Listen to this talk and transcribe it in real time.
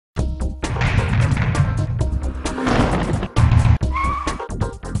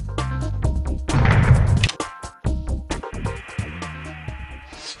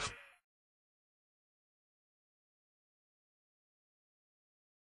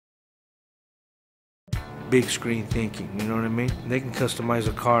big screen thinking, you know what I mean? They can customize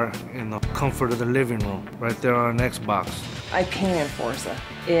a car in the comfort of the living room, right there on an Xbox. I paint in Forza.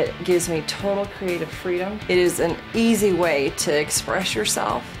 It gives me total creative freedom. It is an easy way to express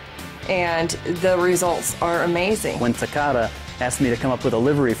yourself, and the results are amazing. When Takata asked me to come up with a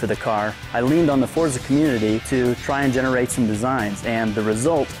livery for the car, I leaned on the Forza community to try and generate some designs, and the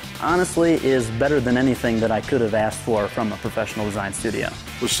result, honestly, is better than anything that I could have asked for from a professional design studio.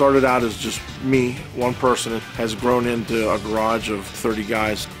 What started out as just me, one person, has grown into a garage of 30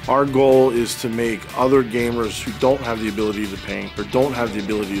 guys. Our goal is to make other gamers who don't have the ability to paint or don't have the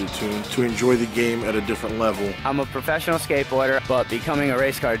ability to tune to enjoy the game at a different level. I'm a professional skateboarder, but becoming a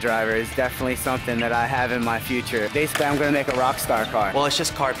race car driver is definitely something that I have in my future. Basically, I'm going to make a rock star car. Well, it's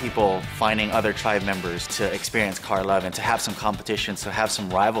just car people finding other tribe members to experience car love and to have some competition, to have some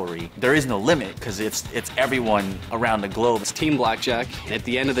rivalry. There is no limit because it's everyone around the globe. It's Team Blackjack. At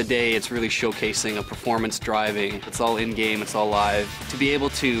the end of the day, it's really showcasing a performance driving. It's all in-game, it's all live. To be able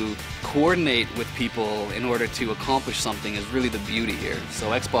to coordinate with people in order to accomplish something is really the beauty here. So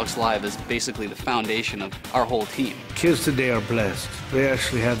Xbox Live is basically the foundation of our whole team. Kids today are blessed. They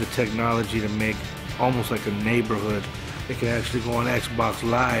actually have the technology to make almost like a neighborhood. They can actually go on Xbox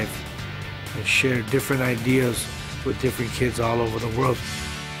Live and share different ideas with different kids all over the world.